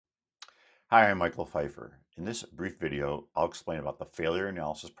Hi, I'm Michael Pfeiffer. In this brief video, I'll explain about the failure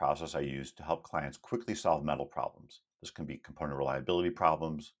analysis process I use to help clients quickly solve metal problems. This can be component reliability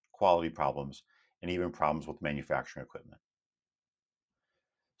problems, quality problems, and even problems with manufacturing equipment.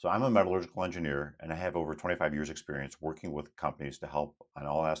 So I'm a metallurgical engineer, and I have over 25 years experience working with companies to help on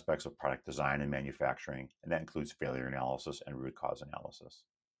all aspects of product design and manufacturing, and that includes failure analysis and root cause analysis.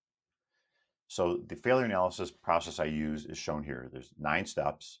 So the failure analysis process I use is shown here. There's 9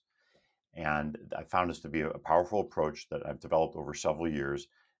 steps. And I found this to be a powerful approach that I've developed over several years.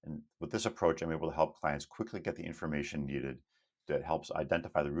 And with this approach, I'm able to help clients quickly get the information needed that helps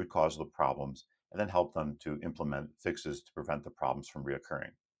identify the root cause of the problems and then help them to implement fixes to prevent the problems from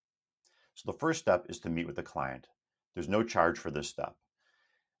reoccurring. So the first step is to meet with the client. There's no charge for this step.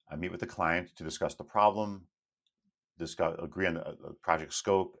 I meet with the client to discuss the problem, agree on the project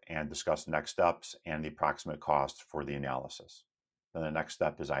scope, and discuss next steps and the approximate cost for the analysis. Then the next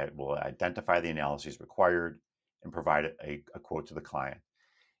step is I will identify the analyses required and provide a quote to the client.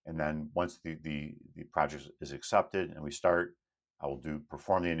 And then once the project is accepted and we start, I will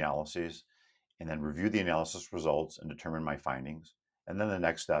perform the analyses and then review the analysis results and determine my findings. And then the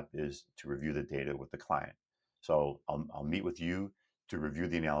next step is to review the data with the client. So I'll meet with you to review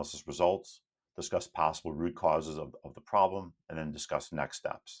the analysis results, discuss possible root causes of the problem, and then discuss next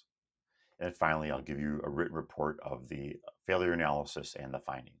steps. And then finally, I'll give you a written report of the failure analysis and the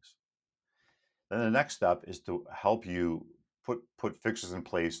findings. Then the next step is to help you put fixes in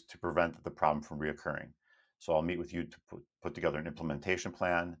place to prevent the problem from reoccurring. So I'll meet with you to put together an implementation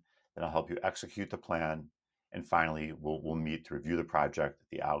plan, then I'll help you execute the plan, and finally, we'll meet to review the project,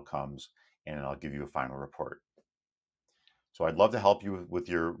 the outcomes, and I'll give you a final report. So I'd love to help you with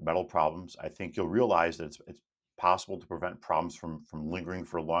your metal problems. I think you'll realize that it's possible to prevent problems from lingering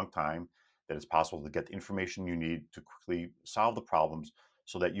for a long time, that it's possible to get the information you need to quickly solve the problems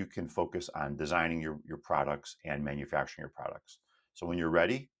so that you can focus on designing your products and manufacturing your products. So when you're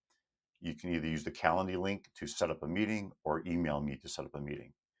ready, you can either use the Calendly link to set up a meeting or email me to set up a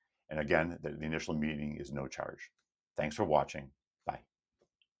meeting. And again, the initial meeting is no charge. Thanks for watching.